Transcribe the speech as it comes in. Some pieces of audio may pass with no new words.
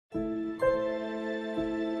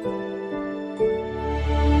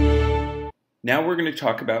Now we're going to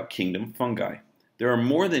talk about kingdom fungi. There are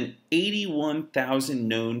more than 81,000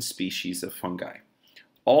 known species of fungi.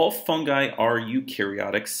 All fungi are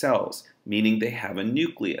eukaryotic cells, meaning they have a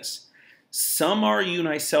nucleus. Some are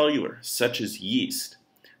unicellular, such as yeast,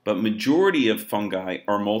 but majority of fungi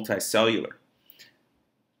are multicellular.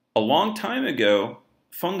 A long time ago,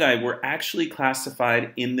 fungi were actually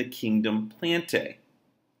classified in the kingdom Plantae,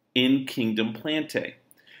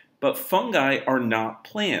 but fungi are not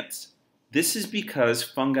plants. This is because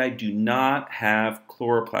fungi do not have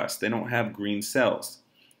chloroplasts. They don't have green cells.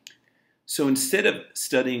 So instead of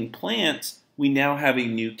studying plants, we now have a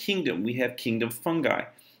new kingdom. We have kingdom fungi.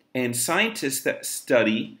 And scientists that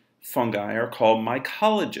study fungi are called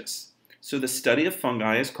mycologists. So the study of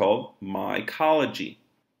fungi is called mycology.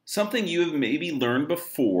 Something you have maybe learned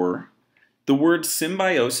before, the word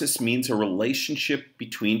symbiosis means a relationship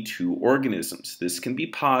between two organisms. This can be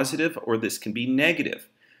positive or this can be negative.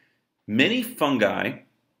 Many fungi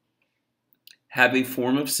have a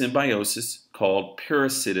form of symbiosis called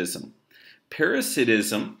parasitism.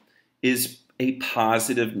 Parasitism is a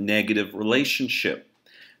positive-negative relationship.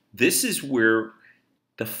 This is where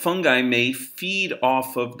the fungi may feed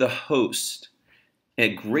off of the host.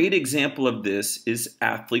 A great example of this is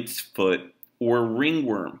athlete's foot or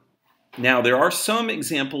ringworm. Now, there are some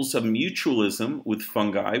examples of mutualism with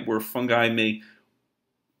fungi where fungi may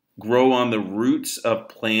grow on the roots of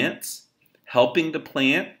plants, helping the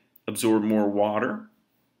plant absorb more water,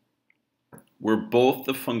 where both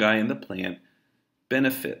the fungi and the plant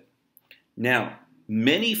benefit. Now,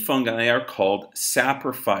 many fungi are called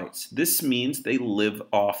saprophytes. This means they live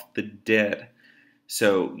off the dead.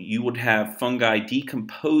 So you would have fungi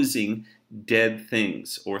decomposing dead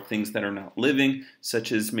things or things that are not living,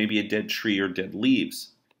 such as maybe a dead tree or dead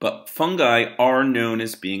leaves. But fungi are known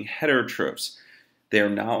as being heterotrophs. They are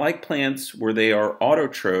not like plants where they are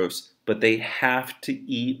autotrophs, but they have to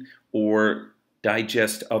eat or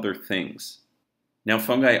digest other things. Now,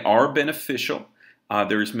 fungi are beneficial.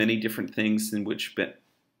 There's many different things in which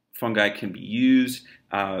fungi can be used.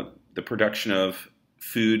 The production of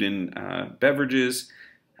food and beverages,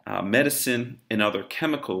 medicine, and other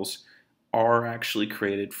chemicals are actually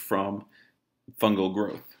created from fungal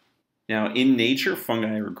growth. Now, in nature,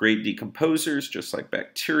 fungi are great decomposers, just like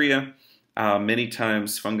bacteria. Many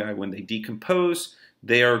times fungi, when they decompose,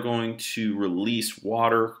 they are going to release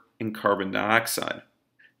water and carbon dioxide.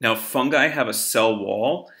 Now, fungi have a cell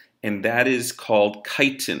wall, and that is called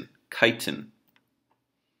chitin.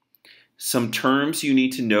 Some terms you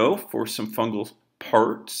need to know for some fungal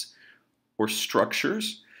parts or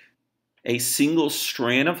structures. A single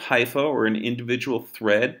strand of hypha or an individual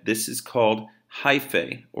thread, this is called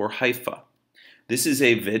hyphae or hypha. This is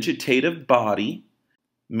a vegetative body,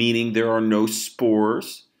 meaning there are no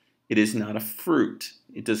spores. It is not a fruit.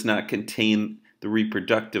 It does not contain the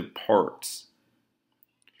reproductive parts.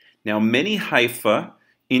 Now, many hypha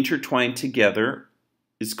intertwined together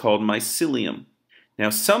is called mycelium.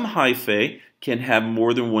 Now, some hyphae can have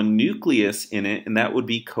more than one nucleus in it, and that would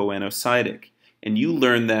be coenocytic. And you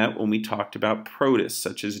learned that when we talked about protists,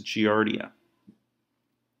 such as Giardia.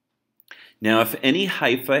 Now, if any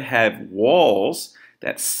hypha have walls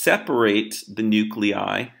that separate the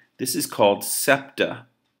nuclei, this is called septa.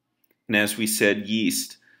 And as we said,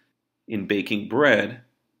 yeast in baking bread,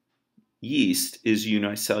 yeast is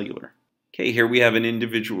unicellular. Okay, here we have an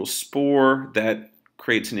individual spore that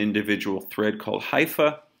creates an individual thread called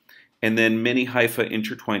hypha, and then many hypha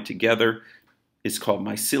intertwined together is called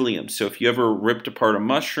mycelium. So if you ever ripped apart a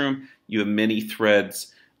mushroom, you have many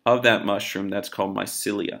threads of that mushroom. That's called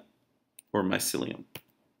mycelia or mycelium.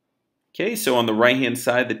 Okay, so on the right-hand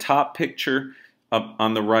side, the top picture up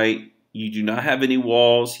on the right, you do not have any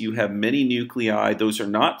walls. You have many nuclei. Those are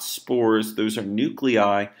not spores. Those are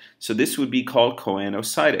nuclei. So this would be called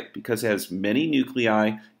coenocytic because it has many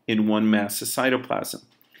nuclei in one mass of cytoplasm.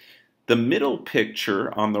 The middle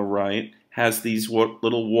picture on the right has these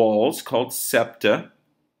little walls called septa.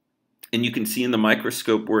 And you can see in the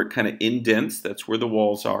microscope where it kind of indents. That's where the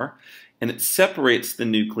walls are. And it separates the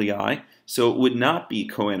nuclei, so it would not be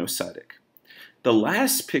coenocytic. The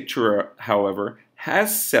last picture, however,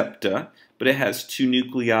 has septa, but it has two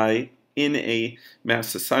nuclei in a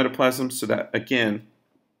mass of cytoplasm, so that, again,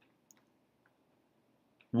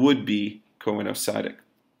 would be coenocytic.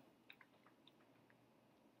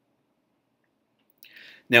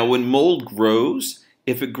 Now, when mold grows,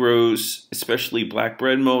 if it grows, especially black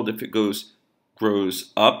bread mold, if it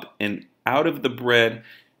grows up and out of the bread,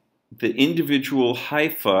 the individual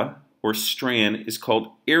hypha or strand is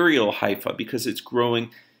called aerial hypha because it's growing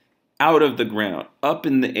out of the ground, up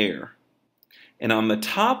in the air. And on the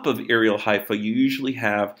top of aerial hyphae, you usually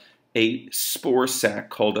have a spore sac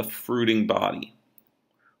called a fruiting body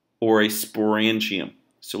or a sporangium.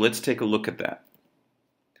 So let's take a look at that.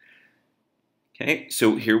 Okay,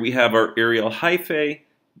 so here we have our aerial hyphae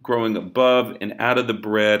growing above and out of the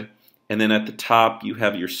bread. And then at the top, you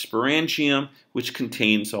have your sporangium, which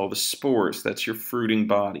contains all the spores. That's your fruiting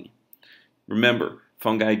body. Remember,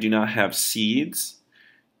 fungi do not have seeds.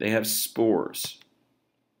 They have spores.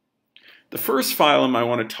 The first phylum I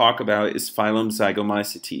want to talk about is phylum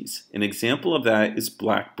Zygomycetes. An example of that is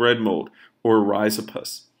black bread mold, or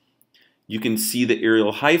Rhizopus. You can see the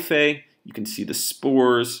aerial hyphae, you can see the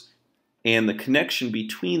spores, and the connection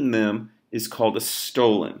between them is called a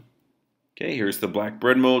stolon. Okay, here's the black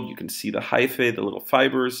bread mold. You can see the hyphae, the little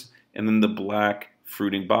fibers, and then the black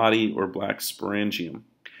fruiting body or black sporangium.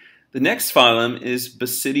 The next phylum is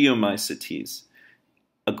Basidiomycetes.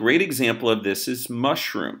 A great example of this is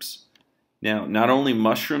mushrooms. Now, not only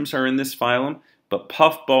mushrooms are in this phylum, but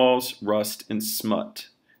puffballs, rust, and smut.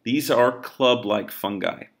 These are club-like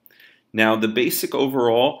fungi. Now, the basic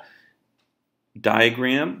overall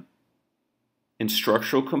diagram and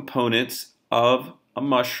structural components of a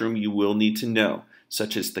mushroom you will need to know,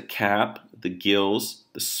 such as the cap, the gills,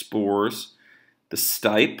 the spores, the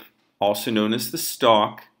stipe, also known as the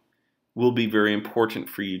stalk, will be very important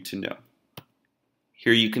for you to know.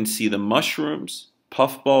 Here you can see the mushrooms,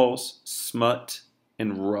 puffballs, smut,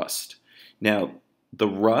 and rust. Now, the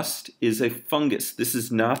rust is a fungus. This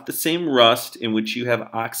is not the same rust in which you have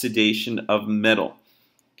oxidation of metal.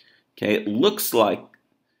 Okay, it looks like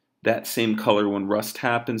that same color when rust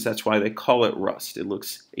happens. That's why they call it rust. It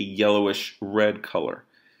looks a yellowish red color.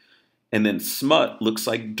 And then smut looks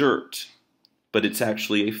like dirt, but it's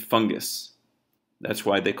actually a fungus. That's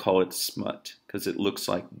why they call it smut, because it looks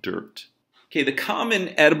like dirt. Okay, the common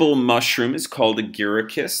edible mushroom is called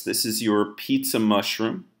agaricus. This is your pizza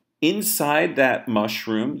mushroom. Inside that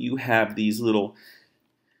mushroom, you have these little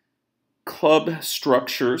club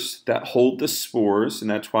structures that hold the spores,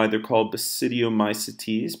 and that's why they're called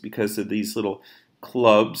Basidiomycetes, because of these little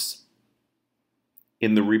clubs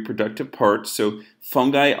in the reproductive parts. So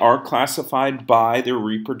fungi are classified by their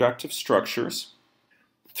reproductive structures.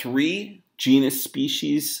 3 genus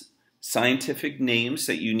species scientific names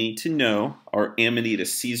that you need to know are Amanita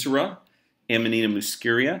caesara, Amanita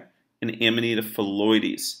muscaria, and Amanita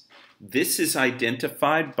phalloides. This is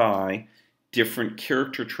identified by different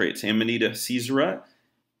character traits. Amanita caesara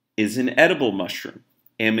is an edible mushroom.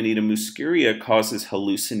 Amanita muscaria causes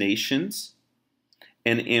hallucinations.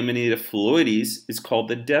 And Amanita phalloides is called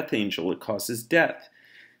the death angel. It causes death.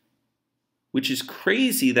 Which is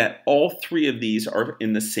crazy that all 3 of these are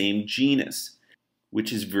in the same genus,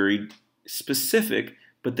 which is very specific.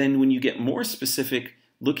 But then when you get more specific,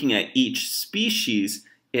 looking at each species,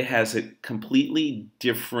 it has a completely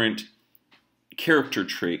different character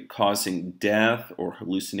trait, causing death or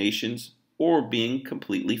hallucinations or being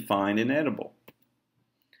completely fine and edible.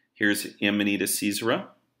 Here's Amanita caesara.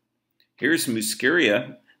 Here's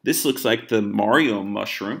muscaria. This looks like the Mario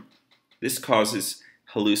mushroom. This causes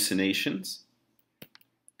hallucinations.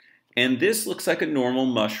 And this looks like a normal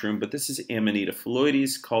mushroom, but this is Amanita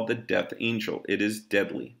phalloides, called the death angel. It is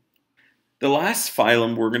deadly. The last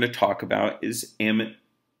phylum we're going to talk about is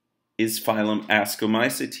phylum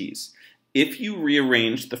Ascomycetes. If you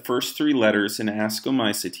rearrange the first 3 letters in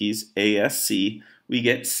Ascomycetes, ASC, we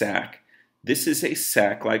get sac. This is a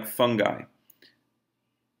sac-like fungi.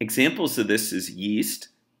 Examples of this is yeast,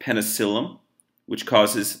 penicillium, which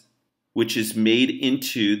is made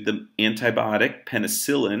into the antibiotic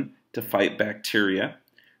penicillin to fight bacteria,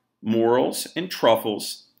 morels, and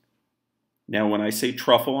truffles. Now, when I say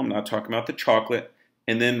truffle, I'm not talking about the chocolate.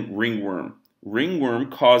 And then ringworm. Ringworm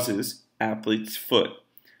causes athlete's foot.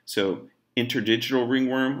 So interdigital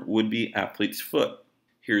ringworm would be athlete's foot.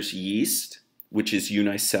 Here's yeast, which is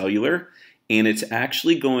unicellular, and it's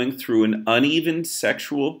actually going through an uneven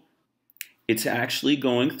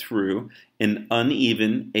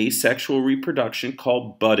asexual reproduction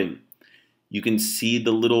called budding. You can see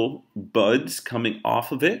the little buds coming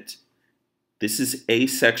off of it. This is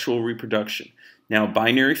asexual reproduction. Now,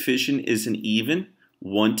 binary fission is an even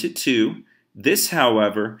 1 to 2. This,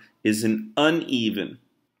 however, is an uneven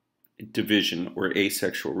division or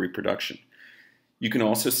asexual reproduction. You can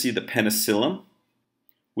also see the penicillin,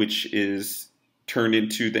 which is turned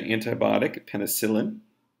into the antibiotic penicillin.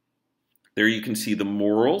 There you can see the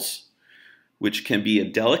morels, which can be a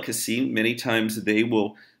delicacy. Many times they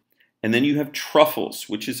will. And then you have truffles,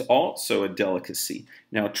 which is also a delicacy.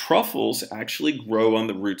 Now, truffles actually grow on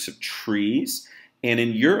the roots of trees. And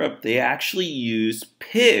in Europe, they actually use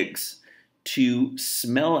pigs to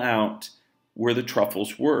smell out where the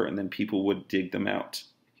truffles were, and then people would dig them out.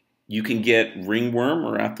 You can get ringworm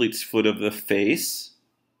or athlete's foot of the face.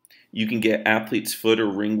 You can get athlete's foot or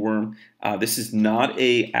ringworm. This is not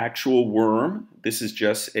an actual worm. This is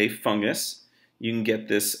just a fungus. You can get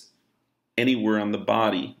this anywhere on the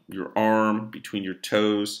body, your arm, between your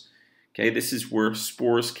toes. Okay, this is where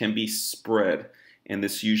spores can be spread, and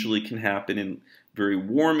this usually can happen in very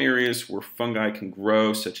warm areas where fungi can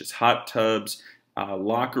grow, such as hot tubs,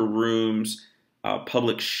 locker rooms,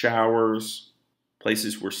 public showers,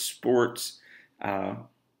 places where sports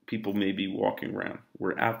people may be walking around,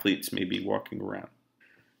 where athletes may be walking around.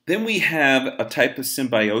 Then we have a type of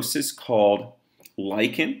symbiosis called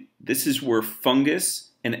lichen. This is where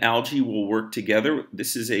fungus and algae will work together.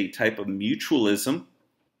 This is a type of mutualism.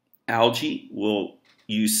 Algae will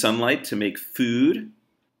use sunlight to make food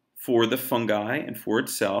for the fungi and for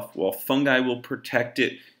itself, while fungi will protect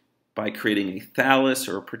it by creating a thallus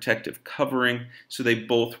or a protective covering, so they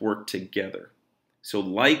both work together. So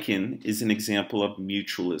lichen is an example of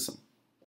mutualism.